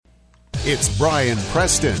It's Brian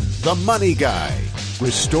Preston, the Money Guy,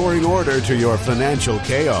 restoring order to your financial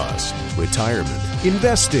chaos, retirement,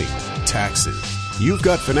 investing, taxes. You've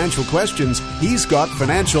got financial questions, he's got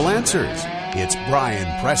financial answers. It's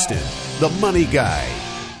Brian Preston, the Money Guy.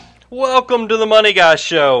 Welcome to the Money Guy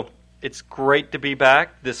Show. It's great to be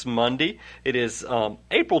back this Monday. It is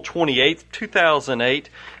April 28th, 2008,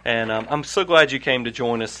 and I'm so glad you came to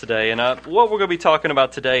join us today. And what we're going to be talking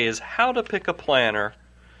about today is how to pick a planner,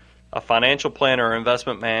 a financial planner or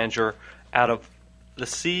investment manager out of the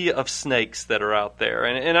sea of snakes that are out there.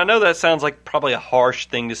 And I know that sounds like probably a harsh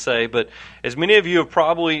thing to say, but as many of you have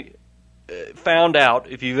probably found out,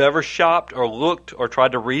 if you've ever shopped or looked or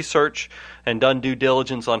tried to research and done due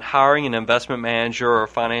diligence on hiring an investment manager or a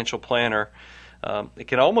financial planner, it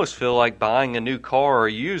can almost feel like buying a new car or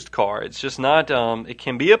a used car. It's just not, it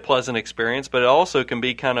can be a pleasant experience, but it also can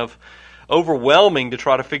be kind of overwhelming to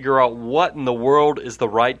try to figure out what in the world is the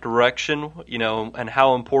right direction, and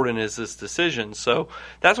how important is this decision. So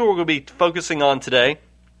that's what we're going to be focusing on today.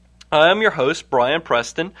 I'm your host, Brian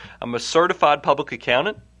Preston. I'm a certified public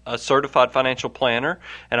accountant, a certified financial planner,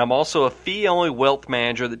 and I'm also a fee-only wealth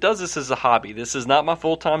manager that does this as a hobby. This is not my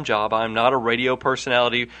full-time job. I'm not a radio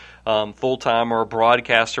personality full-time or a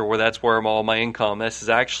broadcaster where that's where all my income. This is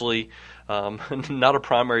actually not a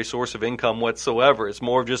primary source of income whatsoever. It's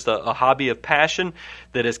more of just a hobby of passion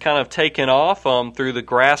that has kind of taken off through the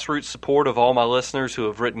grassroots support of all my listeners who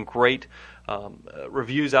have written great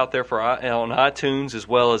reviews out there on iTunes as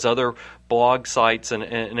well as other blog sites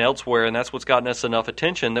and elsewhere, and that's what's gotten us enough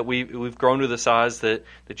attention that we've grown to the size that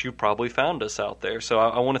you probably found us out there. So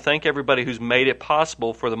I want to thank everybody who's made it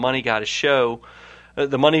possible for the Money Guy Show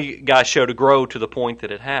to grow to the point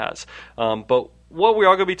that it has. But what we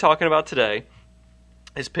are going to be talking about today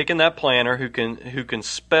is picking that planner who can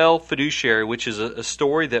spell fiduciary, which is a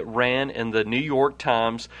story that ran in the New York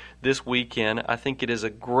Times this weekend. I think it is a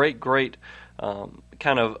great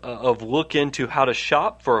kind of look into how to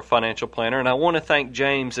shop for a financial planner. And I want to thank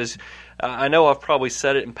James. As I know I've probably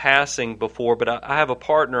said it in passing before, but I have a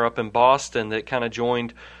partner up in Boston that kind of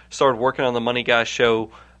started working on the Money Guy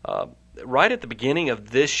Show right at the beginning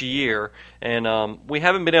of this year, and we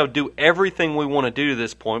haven't been able to do everything we want to do to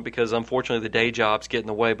this point because unfortunately the day jobs get in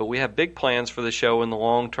the way, but we have big plans for the show in the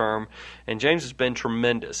long term, and James has been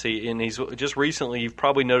tremendous. He's just recently, you've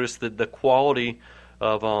probably noticed that the quality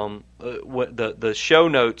of the show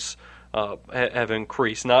notes have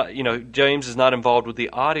increased. James is not involved with the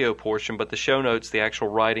audio portion, but the show notes, the actual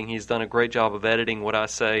writing, he's done a great job of editing what I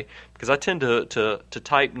say, because I tend to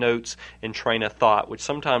type notes in train of thought, which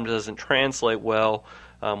sometimes doesn't translate well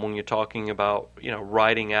when you're talking about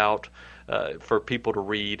writing out for people to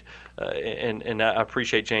read. And I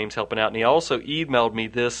appreciate James helping out. And he also emailed me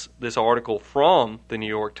this article from the New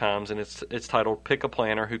York Times, and it's titled "Pick a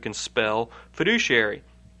Planner Who Can Spell Fiduciary."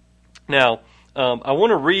 Now, I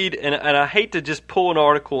want to read, and I hate to just pull an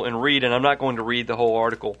article and read, and I'm not going to read the whole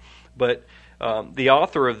article, but the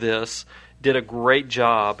author of this did a great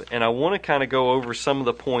job, and I want to kind of go over some of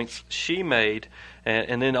the points she made,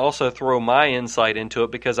 and then also throw my insight into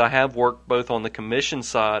it, because I have worked both on the commission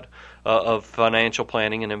side of financial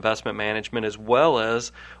planning and investment management, as well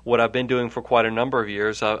as what I've been doing for quite a number of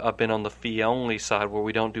years. I've been on the fee-only side where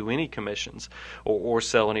we don't do any commissions or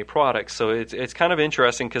sell any products. So it's kind of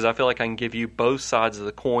interesting because I feel like I can give you both sides of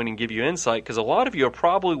the coin and give you insight, because a lot of you are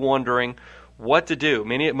probably wondering what to do.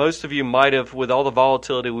 Most of you might have, with all the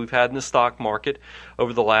volatility we've had in the stock market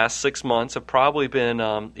over the last 6 months, have probably been,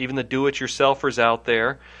 even the do-it-yourselfers out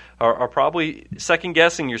there, are probably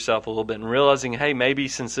second-guessing yourself a little bit and realizing, hey, maybe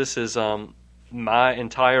since this is my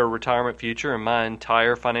entire retirement future and my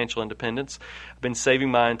entire financial independence, I've been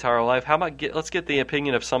saving my entire life, how about let's get the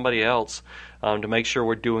opinion of somebody else to make sure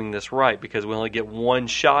we're doing this right, because we only get one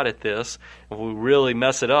shot at this. If we really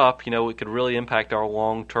mess it up, it could really impact our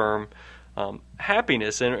long-term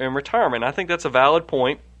happiness in retirement. I think that's a valid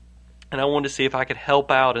point, and I wanted to see if I could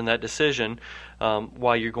help out in that decision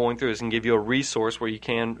while you're going through this and give you a resource where you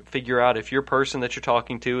can figure out if your person that you're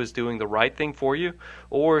talking to is doing the right thing for you,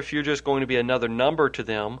 or if you're just going to be another number to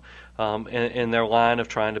them in their line of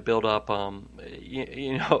trying to build up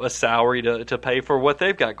a salary to pay for what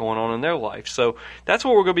they've got going on in their life. So that's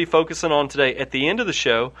what we're going to be focusing on today. At the end of the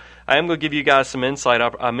show, I am going to give you guys some insight.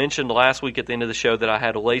 I mentioned last week at the end of the show that I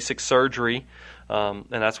had a LASIK surgery, and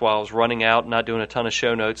that's why I was running out and not doing a ton of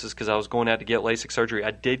show notes, is because I was going out to get LASIK surgery. I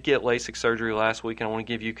did get LASIK surgery last week, and I want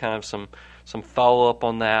to give you kind of some follow-up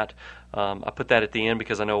on that. I put that at the end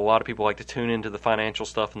because I know a lot of people like to tune into the financial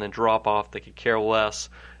stuff and then drop off. They could care less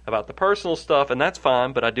about the personal stuff, and that's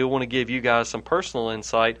fine, but I do want to give you guys some personal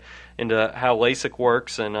insight into how LASIK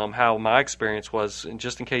works and how my experience was, and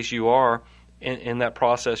just in case you are in that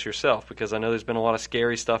process yourself, because I know there's been a lot of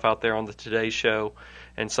scary stuff out there on the Today Show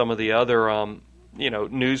and some of the other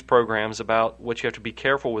news programs about what you have to be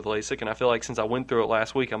careful with LASIK, and I feel like since I went through it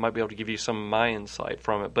last week, I might be able to give you some of my insight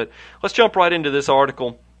from it. But let's jump right into this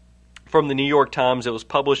article from the New York Times. It was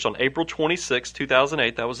published on April 26,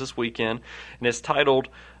 2008. That was this weekend, and it's titled,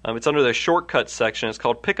 it's under the shortcuts section. It's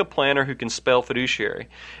called Pick a Planner Who Can Spell Fiduciary.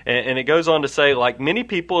 And it goes on to say, like many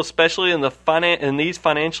people, especially in these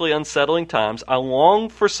financially unsettling times, I long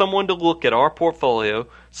for someone to look at our portfolio,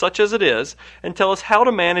 such as it is, and tell us how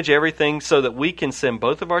to manage everything so that we can send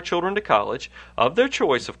both of our children to college, of their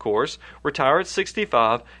choice, of course, retire at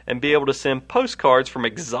 65, and be able to send postcards from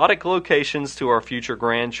exotic locations to our future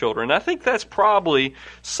grandchildren. And I think that's probably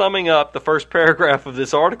summing up the first paragraph of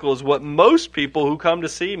this article is what most people who come to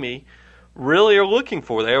see me really are looking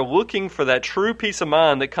for. They are looking for that true peace of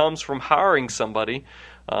mind that comes from hiring somebody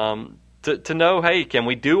to know, hey, can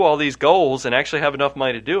we do all these goals and actually have enough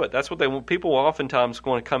money to do it? That's what they want. People are oftentimes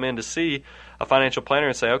going to come in to see a financial planner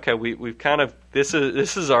and say, okay, we've kind of, this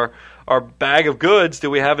is our bag of goods.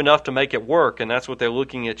 Do we have enough to make it work? And that's what they're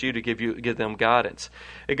looking at you to give them guidance.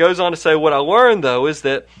 It goes on to say, what I learned, though, is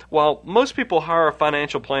that while most people hire a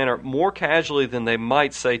financial planner more casually than they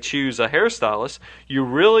might, say, choose a hairstylist, you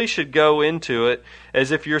really should go into it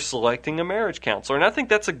as if you're selecting a marriage counselor. And I think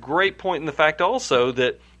that's a great point in the fact also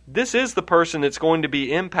that this is the person that's going to be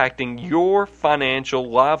impacting your financial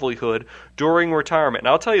livelihood during retirement. And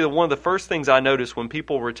I'll tell you that one of the first things I notice when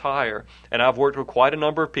people retire, and I've worked with quite a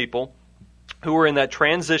number of people who are in that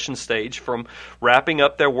transition stage from wrapping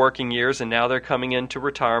up their working years and now they're coming into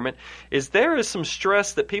retirement, is there is some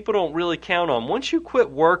stress that people don't really count on. Once you quit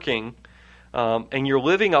working and you're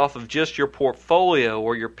living off of just your portfolio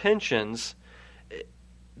or your pensions,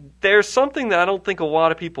 there's something that I don't think a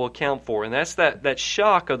lot of people account for, and that's that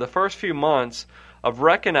shock of the first few months of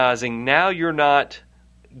recognizing now you're not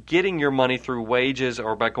getting your money through wages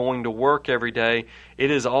or by going to work every day. It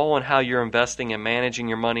is all on how you're investing and managing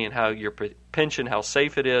your money and how your pension, how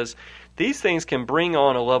safe it is. These things can bring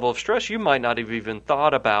on a level of stress you might not have even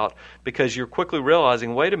thought about because you're quickly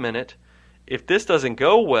realizing, wait a minute, if this doesn't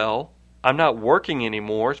go well, I'm not working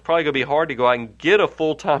anymore. It's probably going to be hard to go out and get a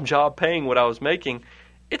full-time job paying what I was making.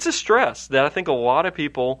 It's a stress that I think a lot of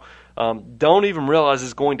people don't even realize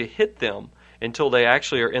is going to hit them until they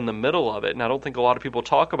actually are in the middle of it. And I don't think a lot of people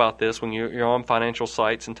talk about this when you're on financial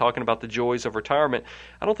sites and talking about the joys of retirement.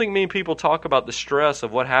 I don't think many people talk about the stress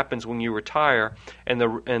of what happens when you retire and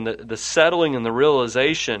the settling and the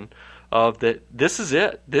realization of that this is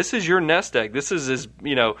it. This is your nest egg. This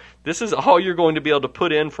is all you're going to be able to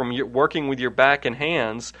put in from working with your back and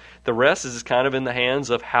hands. The rest is kind of in the hands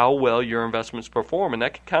of how well your investments perform, and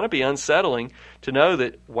that can kind of be unsettling to know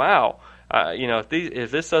that, wow,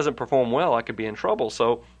 if this doesn't perform well, I could be in trouble.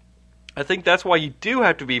 So I think that's why you do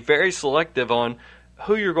have to be very selective on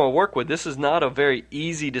who you're going to work with. This is not a very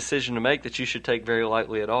easy decision to make that you should take very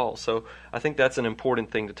lightly at all. So I think that's an important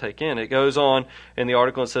thing to take in. It goes on in the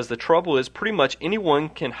article and says the trouble is pretty much anyone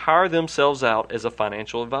can hire themselves out as a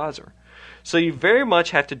financial advisor. So you very much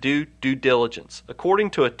have to do due diligence. According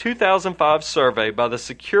to a 2005 survey by the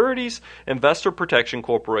Securities Investor Protection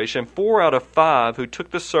Corporation, 4 out of 5 who took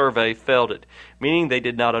the survey failed it, meaning they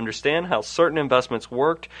did not understand how certain investments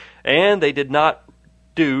worked and they did not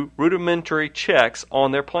do rudimentary checks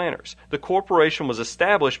on their planners. The corporation was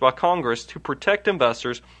established by Congress to protect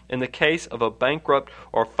investors in the case of a bankrupt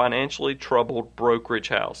or financially troubled brokerage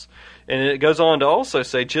house. And it goes on to also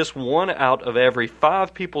say just 1 out of every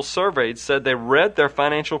 5 people surveyed said they read their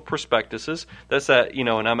financial prospectuses. That's that,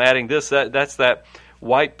 and I'm adding this, that's that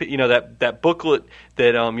white, that booklet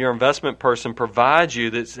that your investment person provides you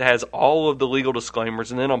that has all of the legal disclaimers,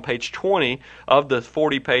 and then on page 20 of the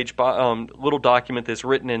 40-page little document that's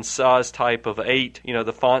written in size type of 8,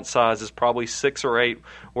 the font size is probably 6 or 8,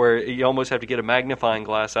 where you almost have to get a magnifying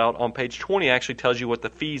glass out. On page 20 actually tells you what the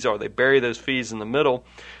fees are. They bury those fees in the middle.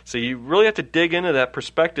 So you really have to dig into that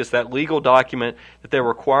prospectus, that legal document that they're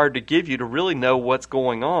required to give you to really know what's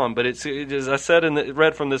going on. But it's as I said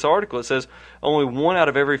read from this article, it says only 1 out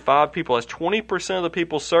of every 5 people, that's 20% of the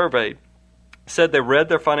people surveyed, said they read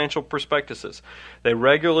their financial prospectuses. They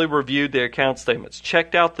regularly reviewed their account statements,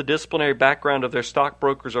 checked out the disciplinary background of their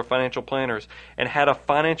stockbrokers or financial planners, and had a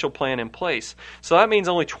financial plan in place. So that means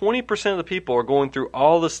only 20% of the people are going through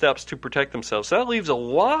all the steps to protect themselves. So that leaves a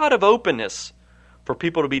lot of openness for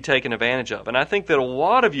people to be taken advantage of. And I think that a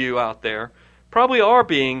lot of you out there probably are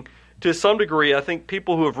being, to some degree, I think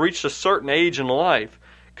people who have reached a certain age in life,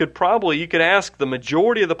 you could ask the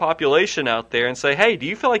majority of the population out there and say, hey, do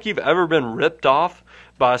you feel like you've ever been ripped off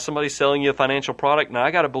by somebody selling you a financial product? Now,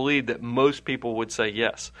 I got to believe that most people would say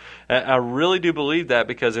yes. I really do believe that,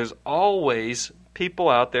 because there's always people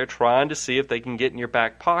out there trying to see if they can get in your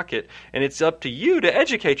back pocket, and it's up to you to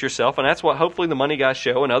educate yourself, and that's what hopefully the Money Guy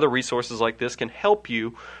Show and other resources like this can help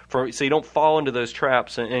you so you don't fall into those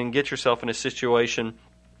traps and get yourself in a situation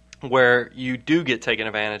where you do get taken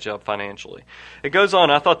advantage of financially. It goes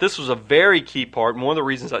on. I thought this was a very key part, and one of the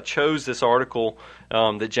reasons I chose this article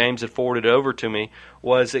that James had forwarded over to me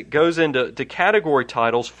was it goes into category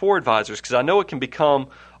titles for advisors, because I know it can become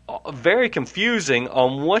very confusing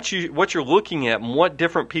on what you're looking at and what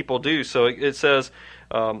different people do. So it says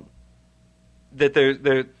that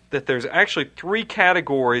there's actually three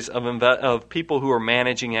categories of people who are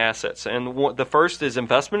managing assets, and the first is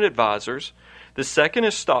investment advisors. The second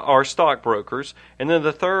are stockbrokers, and then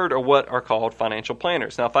the third are what are called financial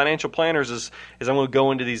planners. Now, financial planners is I'm going to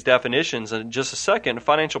go into these definitions in just a second.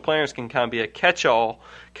 Financial planners can kind of be a catch-all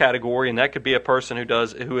category, and that could be a person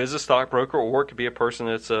who is a stockbroker, or it could be a person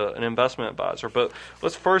that's an investment advisor. But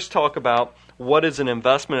let's first talk about what is an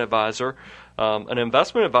investment advisor. An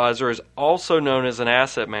investment advisor is also known as an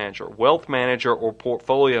asset manager, wealth manager, or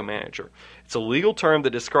portfolio manager. It's a legal term that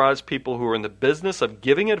describes people who are in the business of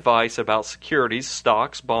giving advice about securities,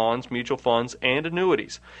 stocks, bonds, mutual funds, and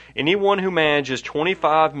annuities. Anyone who manages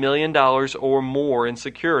 $25 million or more in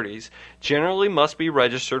securities generally must be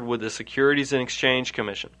registered with the Securities and Exchange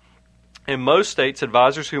Commission. In most states,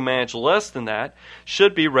 advisors who manage less than that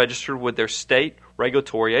should be registered with their state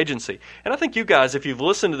regulatory agency. And I think you guys, if you've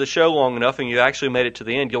listened to the show long enough and you actually made it to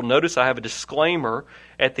the end, you'll notice I have a disclaimer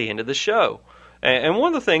at the end of the show. And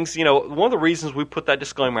one of the things, one of the reasons we put that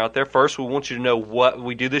disclaimer out there, first, we want you to know what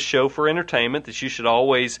we do this show for entertainment, that you should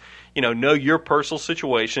always, know your personal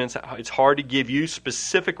situation. It's hard to give you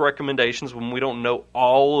specific recommendations when we don't know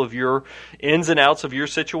all of your ins and outs of your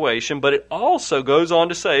situation. But it also goes on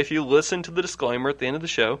to say, if you listen to the disclaimer at the end of the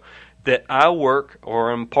show, that I work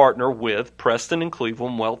or am partner with Preston and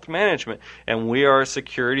Cleveland Wealth Management, and we are a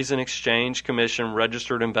Securities and Exchange Commission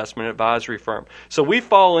registered investment advisory firm. So we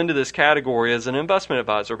fall into this category as an investment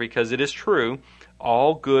advisor, because it is true,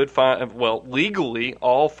 legally,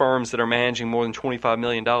 all firms that are managing more than $25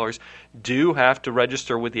 million do have to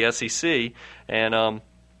register with the SEC,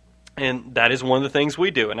 and that is one of the things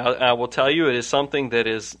we do. And I will tell you, it is something that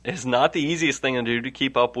is not the easiest thing to do, to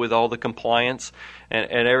keep up with all the compliance and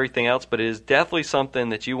everything else, but it is definitely something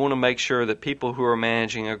that you want to make sure that people who are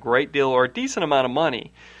managing a great deal or a decent amount of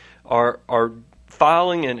money are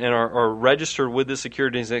filing and are registered with the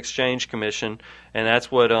Securities and Exchange Commission, and that's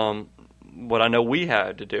what I know we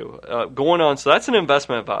had to do. Going on, so that's an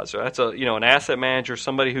investment advisor. That's an asset manager,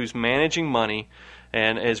 somebody who's managing money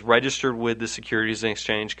and is registered with the Securities and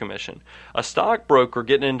Exchange Commission. A stockbroker,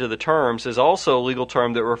 getting into the terms, is also a legal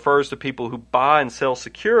term that refers to people who buy and sell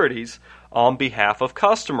securities on behalf of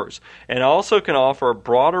customers, and also can offer a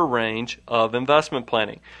broader range of investment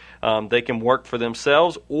planning. They can work for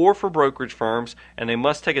themselves or for brokerage firms, and they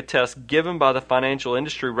must take a test given by the financial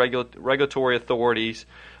industry regulatory authorities,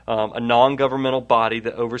 a non-governmental body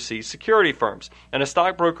that oversees security firms. And a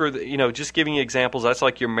stockbroker, just giving you examples, that's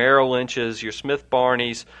like your Merrill Lynch's, your Smith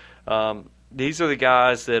Barneys. These are the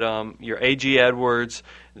guys that your A.G. Edwards.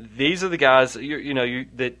 These are the guys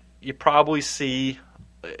that you probably see.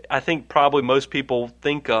 I think probably most people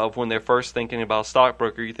think of when they're first thinking about a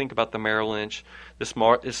stockbroker. You think about the Merrill Lynch, the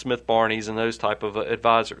Smith Barneys, and those type of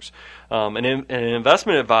advisors. An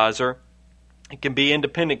investment advisor, it can be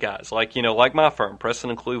independent guys, like my firm,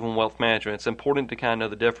 Preston and Cleveland Wealth Management. It's important to kind of know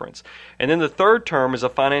the difference. And then the third term is a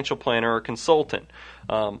financial planner or consultant.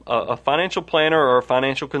 A financial planner or a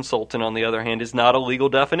financial consultant, on the other hand, is not a legal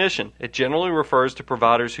definition. It generally refers to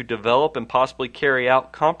providers who develop and possibly carry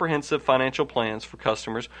out comprehensive financial plans for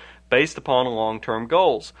customers based upon long-term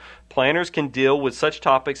goals. Planners can deal with such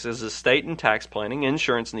topics as estate and tax planning,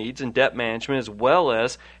 insurance needs, and debt management, as well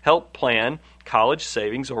as help plan college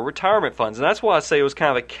savings or retirement funds. And that's why I say it was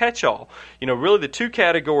kind of a catch-all. Really the two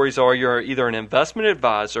categories are you're either an investment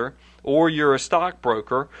advisor or you're a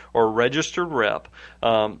stockbroker or a registered rep.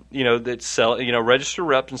 Registered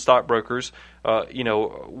reps and stockbrokers,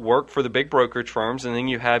 work for the big brokerage firms, and then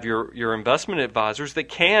you have your investment advisors that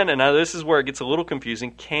can, and now this is where it gets a little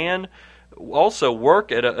confusing, can also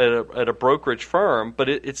work at a brokerage firm, but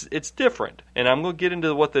it's different. And I'm going to get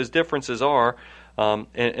into what those differences are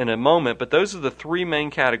in a moment, but those are the three main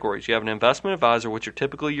categories. You have an investment advisor, which are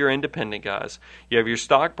typically your independent guys. You have your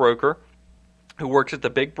stockbroker, who works at the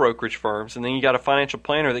big brokerage firms, and then you got a financial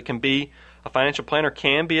planner that can be A financial planner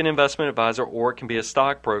can be an investment advisor, or it can be a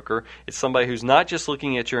stockbroker. It's somebody who's not just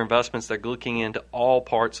looking at your investments, they're looking into all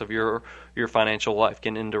parts of your financial life,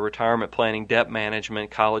 getting into retirement planning, debt management,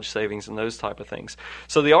 college savings, and those type of things.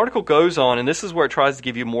 So the article goes on, and this is where it tries to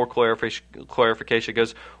give you more clarification. It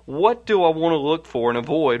goes, what do I want to look for and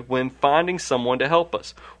avoid when finding someone to help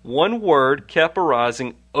us? One word kept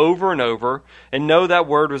arising over and over, and no, that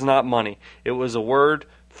word was not money. It was a word,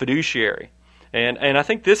 fiduciary. And I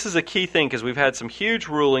think this is a key thing, because we've had some huge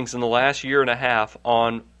rulings in the last year and a half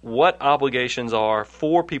on what obligations are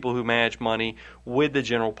for people who manage money with the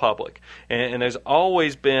general public. And there's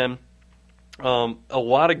always been a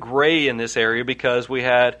lot of gray in this area, because we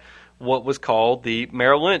had what was called the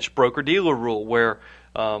Merrill Lynch broker-dealer rule, where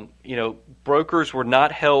brokers were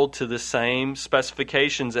not held to the same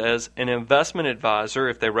specifications as an investment advisor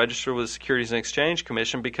if they register with the Securities and Exchange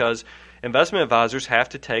Commission, because investment advisors have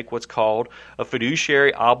to take what's called a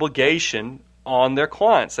fiduciary obligation on their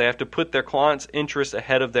clients. They have to put their clients' interests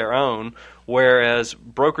ahead of their own, whereas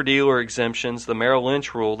broker-dealer exemptions, the Merrill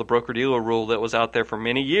Lynch rule, the broker-dealer rule that was out there for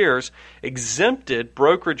many years, exempted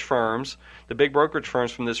brokerage firms, the big brokerage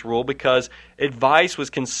firms, from this rule, because advice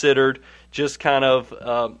was considered just kind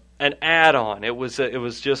of an add-on. It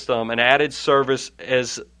was just an added service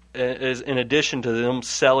as in addition to them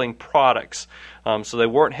selling products. So they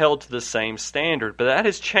weren't held to the same standard. But that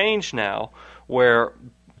has changed now, where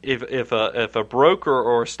if a broker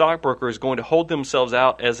or a stockbroker is going to hold themselves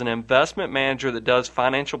out as an investment manager that does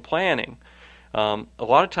financial planning, a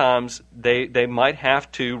lot of times they might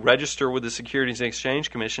have to register with the Securities and Exchange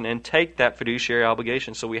Commission and take that fiduciary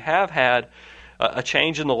obligation. So we have had a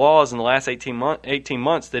change in the laws in the last 18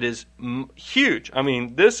 months that is huge. I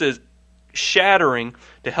mean, this is shattering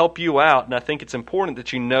to help you out, and I think it's important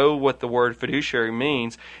that you know what the word fiduciary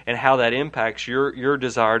means and how that impacts your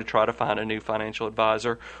desire to try to find a new financial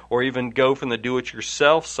advisor, or even go from the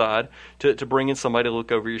do-it-yourself side to bring in somebody to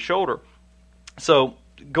look over your shoulder. So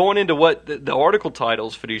going into what the article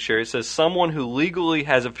titles fiduciary, it says someone who legally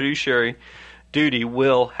has a fiduciary duty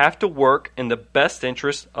will have to work in the best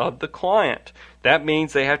interest of the client. That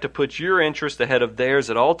means they have to put your interest ahead of theirs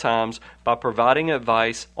at all times by providing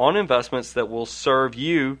advice on investments that will serve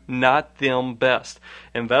you, not them, best.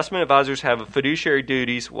 Investment advisors have fiduciary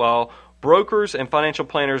duties, while brokers and financial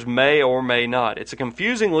planners may or may not. It's a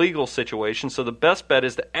confusing legal situation, so the best bet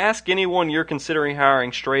is to ask anyone you're considering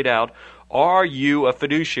hiring straight out, are you a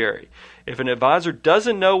fiduciary? If an advisor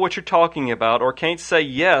doesn't know what you're talking about or can't say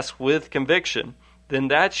yes with conviction, then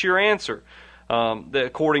that's your answer.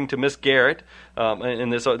 According to Miss Garrett,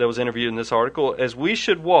 that was interviewed in this article, as we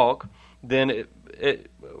should walk, then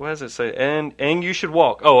what does it say? And you should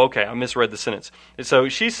walk. Oh, okay, I misread the sentence. So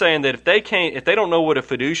she's saying that if they don't know what a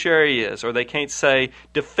fiduciary is, or they can't say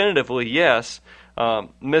definitively yes,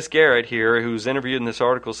 Miss Garrett here, who's interviewed in this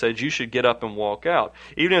article, said you should get up and walk out.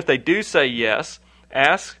 Even if they do say yes,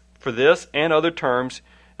 ask for this and other terms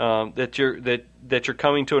that you're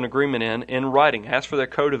coming to an agreement in writing. Ask for their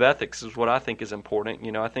code of ethics is what I think is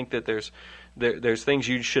important. I think that there's things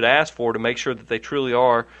you should ask for to make sure that they truly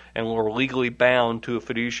are and are legally bound to a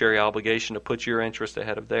fiduciary obligation to put your interest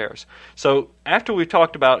ahead of theirs. So after we've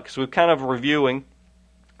talked about, because we've kind of reviewing,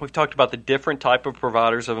 we've talked about the different type of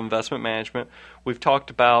providers of investment management. We've talked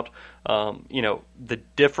about the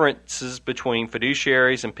differences between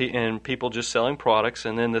fiduciaries and people just selling products.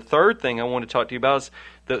 And then the third thing I want to talk to you about is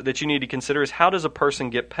that you need to consider is, how does a person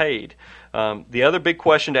get paid? The other big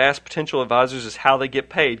question to ask potential advisors is how they get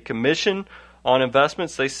paid. Commission on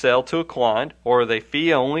investments they sell to a client, or are they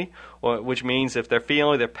fee only? Which means if they're fee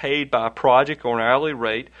only, they're paid by a project or an hourly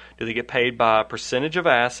rate. Do they get paid by a percentage of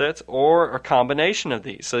assets, or a combination of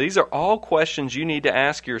these? So these are all questions you need to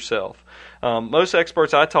ask yourself. Most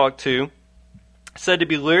experts I talked to said to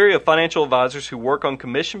be leery of financial advisors who work on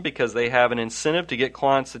commission because they have an incentive to get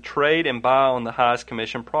clients to trade and buy on the highest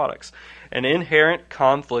commission products. An inherent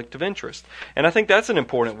conflict of interest. And I think that's an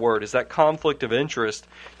important word, is that conflict of interest.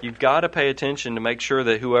 You've got to pay attention to make sure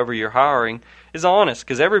that whoever you're hiring is honest,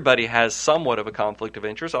 because everybody has somewhat of a conflict of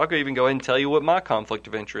interest. I'll even go ahead and tell you what my conflict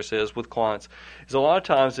of interest is with clients. Is a lot of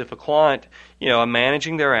times if a client, I'm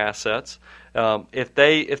managing their assets, if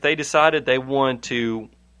they decided they wanted to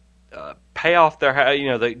pay off their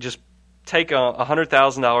house, they just take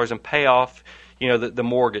 $100,000 and pay off the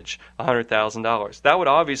mortgage, $100,000. That would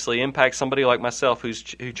obviously impact somebody like myself who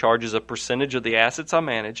charges a percentage of the assets I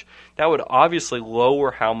manage. That would obviously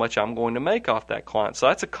lower how much I'm going to make off that client. So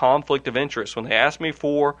that's a conflict of interest. When they ask me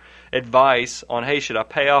for advice on, hey, should I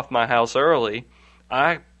pay off my house early,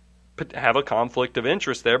 I have a conflict of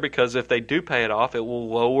interest there, because if they do pay it off, it will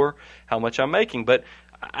lower how much I'm making. But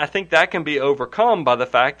I think that can be overcome by the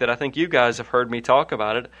fact that I think you guys have heard me talk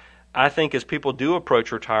about it. I think as people do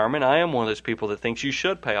approach retirement, I am one of those people that thinks you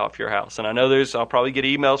should pay off your house. And I know I'll probably get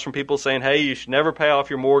emails from people saying, hey, you should never pay off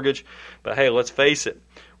your mortgage. But hey, let's face it,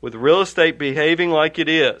 with real estate behaving like it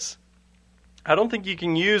is, I don't think you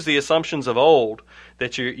can use the assumptions of old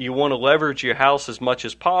that you want to leverage your house as much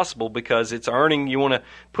as possible because it's earning. You want to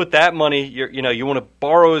put that money, you want to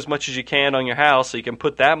borrow as much as you can on your house so you can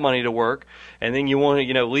put that money to work, and then you want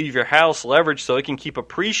to leave your house leveraged so it can keep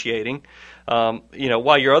appreciating,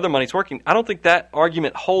 while your other money's working. I don't think that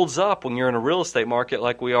argument holds up when you're in a real estate market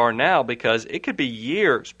like we are now, because it could be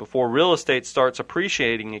years before real estate starts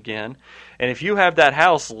appreciating again, and if you have that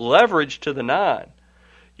house leveraged to the nine,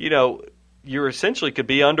 you essentially could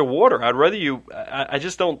be underwater. I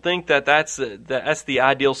just don't think that's the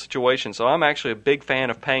ideal situation. So I'm actually a big fan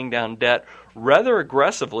of paying down debt rather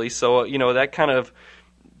aggressively. So, that kind of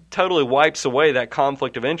totally wipes away that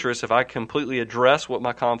conflict of interest if I completely address what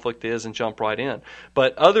my conflict is and jump right in.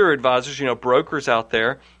 But other advisors, brokers out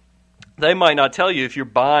there, they might not tell you if you're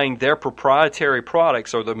buying their proprietary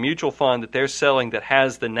products or the mutual fund that they're selling that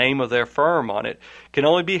has the name of their firm on it can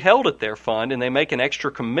only be held at their fund, and they make an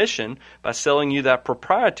extra commission by selling you that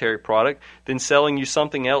proprietary product than selling you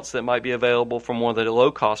something else that might be available from one of the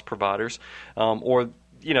low-cost providers.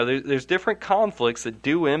 There's different conflicts that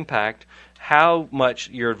do impact how much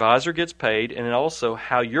your advisor gets paid and also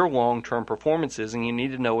how your long-term performance is, and you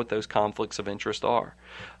need to know what those conflicts of interest are.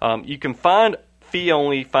 You can find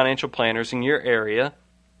fee-only financial planners in your area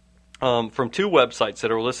from two websites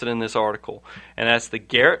that are listed in this article, and that's the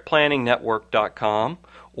GarrettPlanningNetwork.com,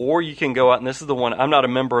 or you can go out, and this is the one, I'm not a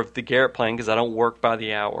member of the Garrett Plan because I don't work by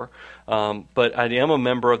the hour, but I am a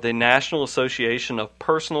member of the National Association of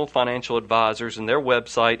Personal Financial Advisors, and their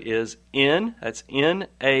website is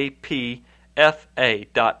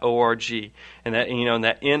napfa.org, and that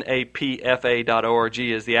napfa.org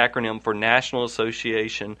is the acronym for National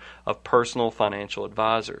Association of Personal Financial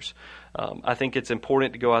Advisors. I think it's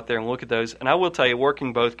important to go out there and look at those. And I will tell you,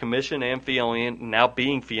 working both commission and fee only, and now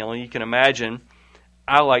being fee only, you can imagine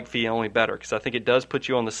I like fee only better because I think it does put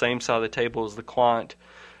you on the same side of the table as the client.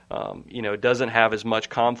 It doesn't have as much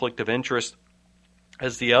conflict of interest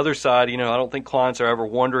as the other side. I don't think clients are ever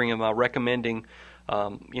wondering, am I recommending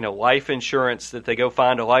life insurance, that they go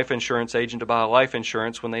find a life insurance agent to buy a life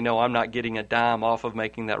insurance when they know I'm not getting a dime off of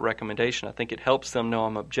making that recommendation. I think it helps them know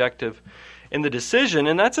I'm objective in the decision,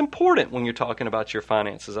 and that's important when you're talking about your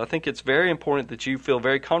finances. I think it's very important that you feel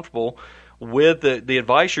very comfortable with the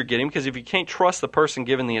advice you're getting, because if you can't trust the person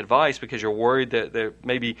giving the advice because you're worried that they're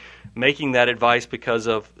maybe making that advice because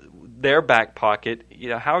of their back pocket,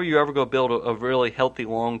 how are you ever going to build a really healthy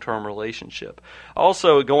long-term relationship?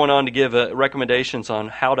 Also, going on to give recommendations on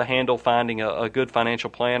how to handle finding a good financial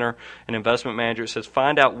planner and investment manager, it says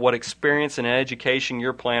find out what experience and education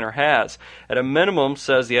your planner has. At a minimum,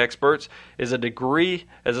 says the experts, is a degree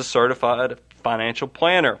as a certified financial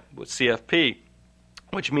planner with CFP,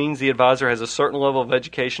 which means the advisor has a certain level of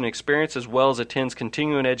education and experience as well as attends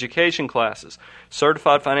continuing education classes.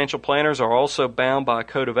 Certified financial planners are also bound by a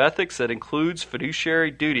code of ethics that includes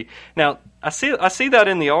fiduciary duty. Now, I see that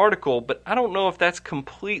in the article, but I don't know if that's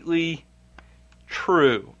completely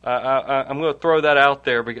true. I'm going to throw that out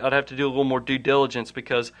there, but I'd have to do a little more due diligence,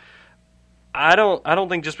 because I don't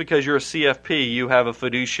think just because you're a CFP you have a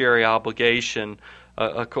fiduciary obligation,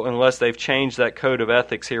 unless they've changed that code of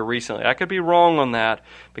ethics here recently. I could be wrong on that,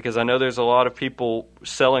 because I know there's a lot of people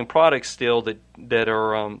selling products still that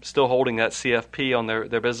are still holding that CFP on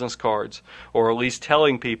their business cards, or at least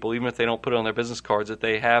telling people, even if they don't put it on their business cards, that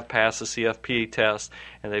they have passed the CFP test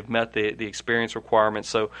and they've met the experience requirements.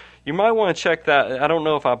 So you might want to check that. I don't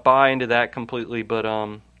know if I buy into that completely, but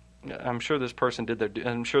I'm sure this person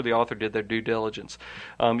I'm sure the author did their due diligence.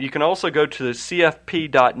 You can also go to the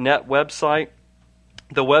CFP.net website,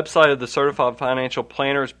 the website of the Certified Financial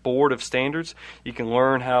Planners Board of Standards. You can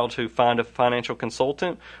learn how to find a financial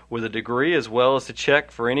consultant with a degree, as well as to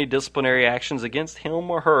check for any disciplinary actions against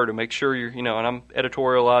him or her to make sure and I'm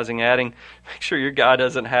editorializing, adding, make sure your guy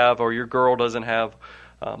doesn't have, or your girl doesn't have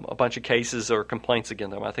a bunch of cases or complaints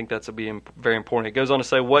against them. I think that's very important. It goes on to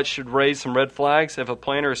say what should raise some red flags. If a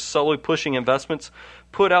planner is solely pushing investments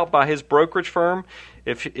put out by his brokerage firm,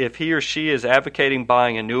 if he or she is advocating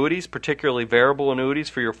buying annuities, particularly variable annuities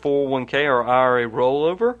for your 401k or IRA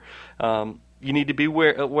rollover, you need to be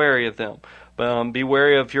wary of them. Be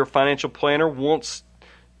wary of your financial planner wants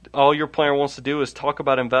all your planner wants to do is talk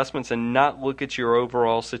about investments and not look at your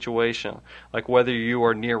overall situation, like whether you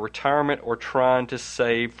are near retirement or trying to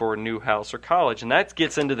save for a new house or college. And that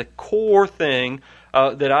gets into the core thing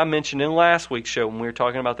that I mentioned in last week's show when we were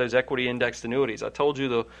talking about those equity indexed annuities. I told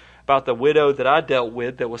you about the widow that I dealt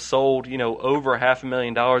with that was sold, over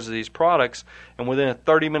 $500,000 of these products, and within a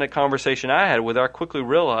 30-minute conversation I had with her, I quickly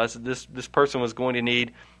realized that this person was going to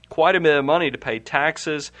need quite a bit of money to pay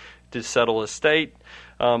taxes, to settle estate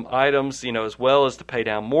items, as well as to pay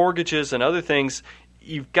down mortgages and other things.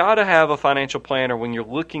 You've got to have a financial planner when you're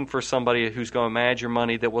looking for somebody who's going to manage your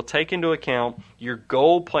money that will take into account your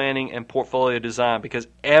goal planning and portfolio design, because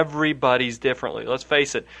everybody's differently. Let's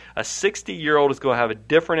face it, a 60-year-old is going to have a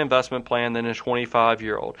different investment plan than a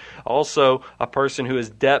 25-year-old. Also, a person who is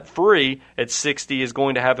debt-free at 60 is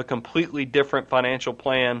going to have a completely different financial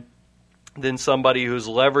plan than somebody who's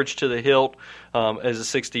leveraged to the hilt as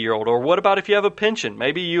a 60-year-old. Or what about if you have a pension?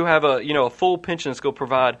 Maybe you have a full pension that's going to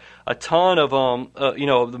provide a ton of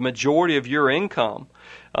the majority of your income.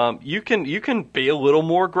 You can be a little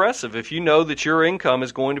more aggressive if you know that your income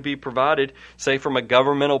is going to be provided, say, from a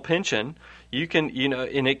governmental pension. You can,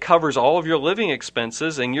 and it covers all of your living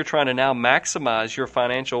expenses, and you're trying to now maximize your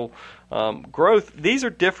financial growth. These are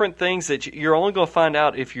different things that you're only going to find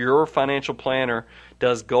out if your financial planner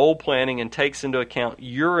does goal planning and takes into account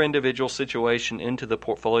your individual situation into the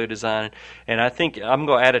portfolio design. And I think I'm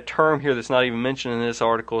going to add a term here that's not even mentioned in this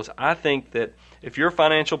article. Is I think that if your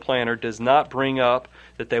financial planner does not bring up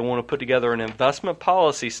that they want to put together an investment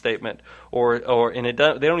policy statement, they don't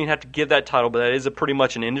even have to give that title, but that is pretty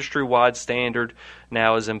much an industry-wide standard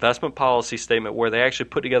now, is investment policy statement, where they actually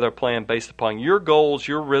put together a plan based upon your goals,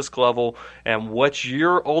 your risk level, and what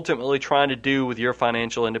you're ultimately trying to do with your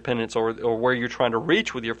financial independence, or where you're trying to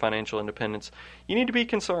reach with your financial independence. You need to be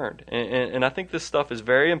concerned, and I think this stuff is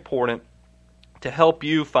very important to help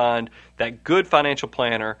you find that good financial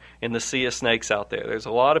planner in the sea of snakes out there. There's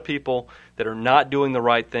a lot of people that are not doing the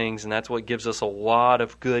right things, and that's what gives us a lot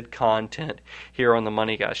of good content here on the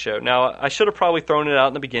Money Guy Show. Now, I should have probably thrown it out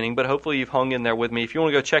in the beginning, but hopefully you've hung in there with me. If you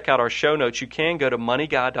want to go check out our show notes, you can go to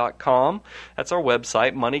moneyguy.com. That's our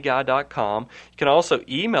website, moneyguy.com. You can also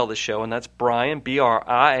email the show, and that's Brian,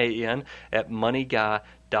 B-R-I-A-N, at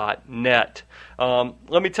moneyguy.net.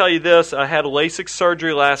 Let me tell you this. I had LASIK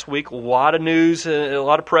surgery last week. A lot of news, a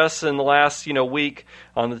lot of press in the last week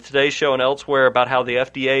on the Today Show and elsewhere about how the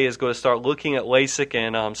FDA is going to start looking at LASIK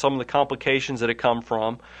and some of the complications that it come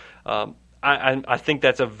from. I think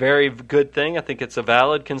that's a very good thing. I think it's a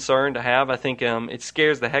valid concern to have. I think it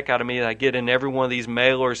scares the heck out of me that I get in every one of these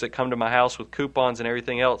mailers that come to my house with coupons and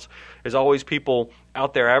everything else. There's always people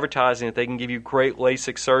out there advertising that they can give you great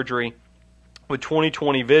LASIK surgery with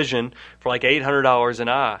 20/20 vision for like $800 an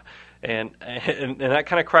eye, and that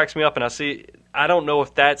kind of cracks me up. And I don't know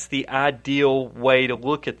if that's the ideal way to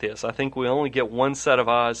look at this. I think we only get one set of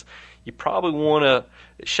eyes. You probably want to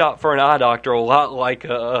shop for an eye doctor a lot like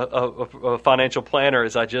a financial planner,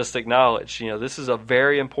 as I just acknowledged. This is a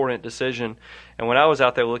very important decision. And when I was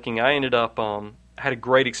out there looking, I ended up had a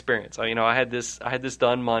great experience. I had this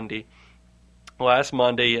done last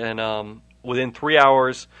Monday, and within 3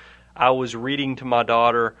 hours, I was reading to my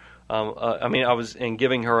daughter. I was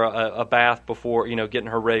giving her a bath before, getting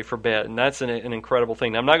her ready for bed, and that's an incredible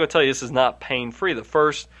thing. Now, I'm not going to tell you this is not pain-free. The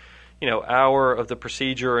first, hour of the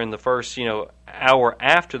procedure and the first, hour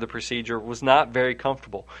after the procedure was not very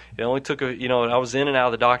comfortable. It only took I was in and out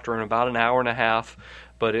of the doctor in about an hour and a half,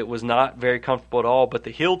 but it was not very comfortable at all. But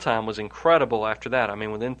the heal time was incredible after that.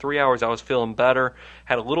 Within 3 hours, I was feeling better.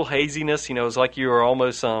 Had a little haziness. It was like you were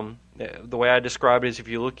almost the way I describe it is if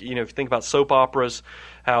you think about soap operas,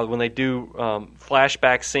 how when they do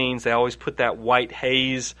flashback scenes, they always put that white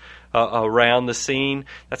haze around the scene.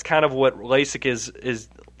 That's kind of what LASIK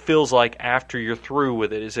feels like after you're through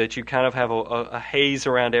with it, is that you kind of have a haze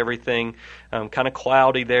around everything, kind of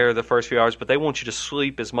cloudy there the first few hours, but they want you to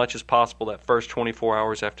sleep as much as possible that first 24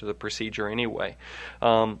 hours after the procedure anyway.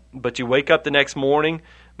 But you wake up the next morning,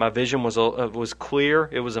 my vision was clear.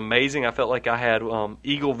 It was amazing. I felt like I had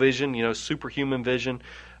eagle vision, superhuman vision.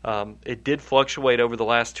 It did fluctuate over the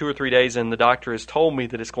last 2 or 3 days, and the doctor has told me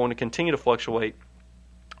that it's going to continue to fluctuate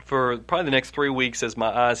for probably the next 3 weeks as my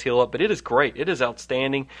eyes heal up. But it is great. It is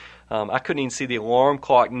outstanding. I couldn't even see the alarm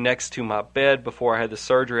clock next to my bed before I had the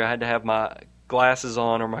surgery. I had to have my glasses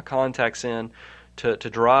on or my contacts in to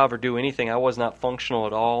drive or do anything. I was not functional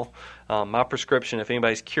at all. My prescription, if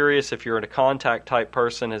anybody's curious, if you're in a contact type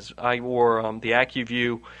person, is I wore the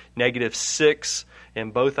AccuView -6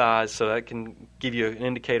 in both eyes, so that can give you an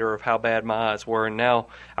indicator of how bad my eyes were. And now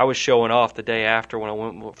I was showing off the day after when I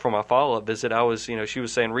went for my follow-up visit. I was, she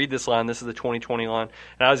was saying, read this line, this is the 20/20 line,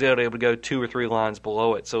 and I was able to go 2 or 3 lines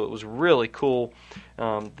below it. So it was really cool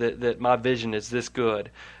that my vision is this good.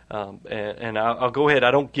 And I'll go ahead.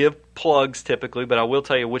 I don't give plugs typically, but I will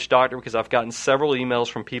tell you which doctor, because I've gotten several emails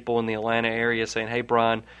from people in the Atlanta area saying, hey,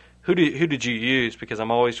 Brian, who did you use? Because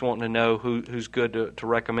I'm always wanting to know who's good to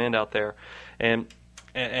recommend out there. And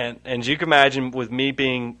as you can imagine, with me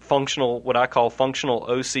being functional, what I call functional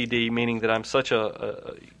OCD, meaning that I'm such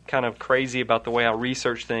a kind of crazy about the way I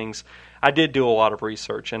research things, I did do a lot of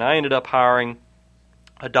research. And I ended up hiring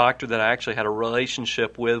a doctor that I actually had a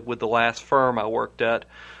relationship with the last firm I worked at.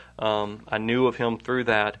 I knew of him through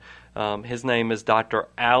that. His name is Dr.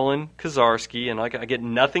 Alan Kozarski, and I get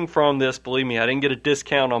nothing from this. Believe me, I didn't get a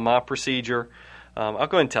discount on my procedure. I'll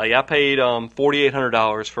go ahead and tell you, I paid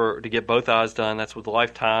 $4,800 to get both eyes done. That's with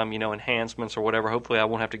lifetime, enhancements or whatever. Hopefully I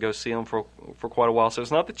won't have to go see him for quite a while. So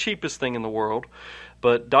it's not the cheapest thing in the world.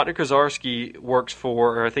 But Dr. Kozarski works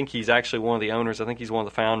for, or I think he's actually one of the owners, I think he's one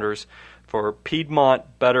of the founders, for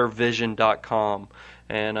PiedmontBetterVision.com.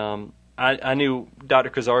 And I knew Dr.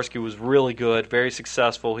 Kozarski was really good, very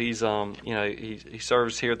successful. He's he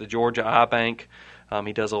serves here at the Georgia Eye Bank.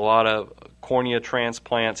 He does a lot of cornea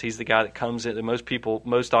transplants. He's the guy that comes in that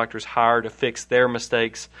most doctors hire to fix their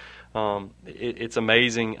mistakes. It's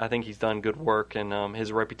amazing. I think he's done good work, and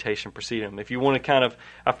his reputation preceded him. If you want to kind of,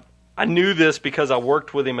 I knew this because I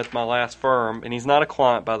worked with him at my last firm, and he's not a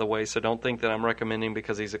client, by the way, so don't think that I'm recommending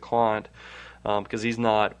because he's a client, because he's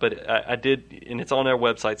not. But I did, and it's on their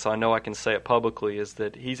website, so I know I can say it publicly, is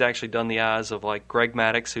that he's actually done the eyes of like Greg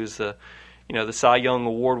Maddux, who's the Cy Young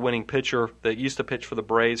award-winning pitcher that used to pitch for the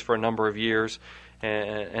Braves for a number of years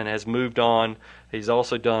and has moved on. He's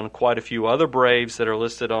also done quite a few other Braves that are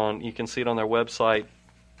listed on, you can see it on their website,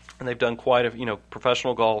 and they've done quite a,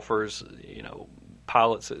 professional golfers,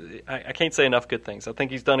 pilots. I can't say enough good things. I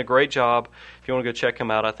think he's done a great job. If you want to go check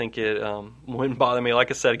him out, I think it wouldn't bother me.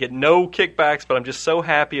 Like I said, I get no kickbacks, but I'm just so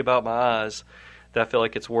happy about my eyes that I feel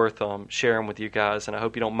like it's worth sharing with you guys, and I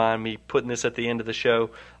hope you don't mind me putting this at the end of the show.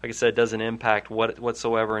 Like I said, it doesn't impact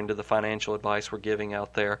whatsoever into the financial advice we're giving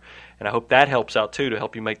out there, and I hope that helps out too to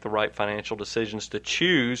help you make the right financial decisions to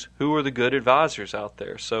choose who are the good advisors out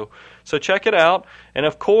there. So check it out, and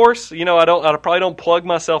of course, I probably don't plug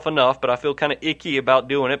myself enough, but I feel kind of icky about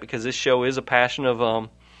doing it because this show is a passion of a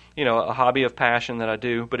hobby of passion that I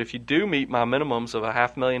do. But if you do meet my minimums of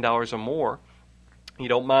 $500,000 or more, you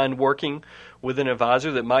don't mind working with an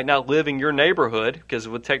advisor that might not live in your neighborhood, because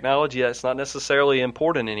with technology that's not necessarily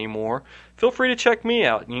important anymore, feel free to check me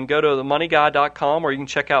out. You can go to themoneyguy.com, or you can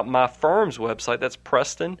check out my firm's website. That's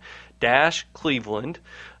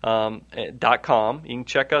Preston-Cleveland.com. You can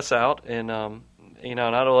check us out, and and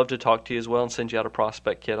I'd love to talk to you as well and send you out a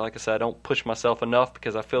prospect kit. Like I said, I don't push myself enough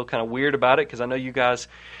because I feel kind of weird about it, because I know you guys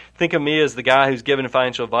think of me as the guy who's giving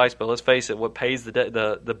financial advice, but let's face it, what pays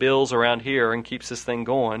the bills around here and keeps this thing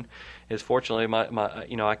going is, fortunately,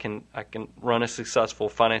 I can run a successful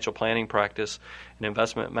financial planning practice and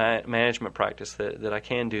investment management practice that I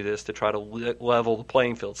can do this to try to level the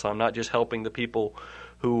playing field. So I'm not just helping the people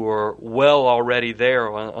who are well already there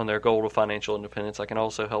on their goal of financial independence. I can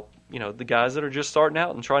also help the guys that are just starting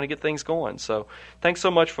out and trying to get things going. So thanks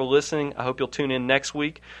so much for listening. I hope you'll tune in next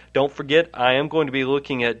week. Don't forget, I am going to be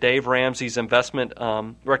looking at Dave Ramsey's investment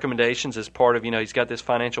recommendations as part of, he's got this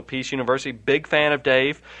Financial Peace University. Big fan of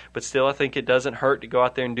Dave, but still I think it doesn't hurt to go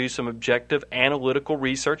out there and do some objective analytical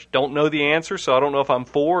research. Don't know the answer, so I don't know if I'm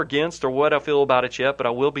for or against or what I feel about it yet, but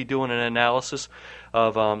I will be doing an analysis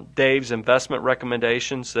of Dave's investment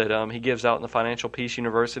recommendations that he gives out in the Financial Peace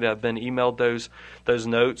University. I've been emailed those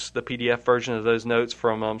notes, the PDF version of those notes,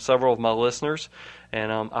 from several of my listeners, and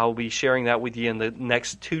I'll be sharing that with you in the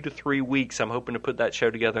next 2 to 3 weeks. I'm hoping to put that show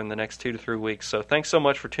together in the next 2 to 3 weeks. So thanks so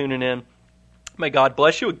much for tuning in. May God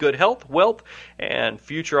bless you with good health, wealth, and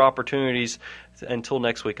future opportunities. Until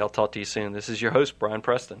next week, I'll talk to you soon. This is your host, Brian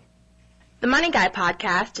Preston. The Money Guy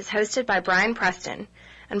podcast is hosted by Brian Preston,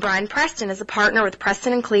 and Brian Preston is a partner with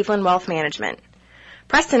Preston & Cleveland Wealth Management.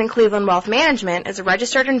 Preston & Cleveland Wealth Management is a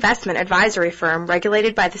registered investment advisory firm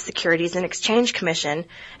regulated by the Securities and Exchange Commission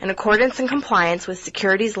in accordance and compliance with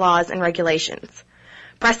securities laws and regulations.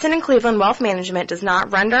 Preston & Cleveland Wealth Management does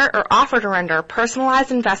not render or offer to render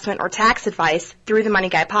personalized investment or tax advice through the Money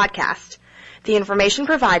Guy podcast. The information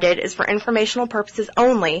provided is for informational purposes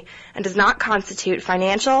only and does not constitute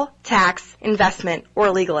financial, tax, investment,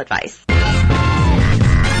 or legal advice.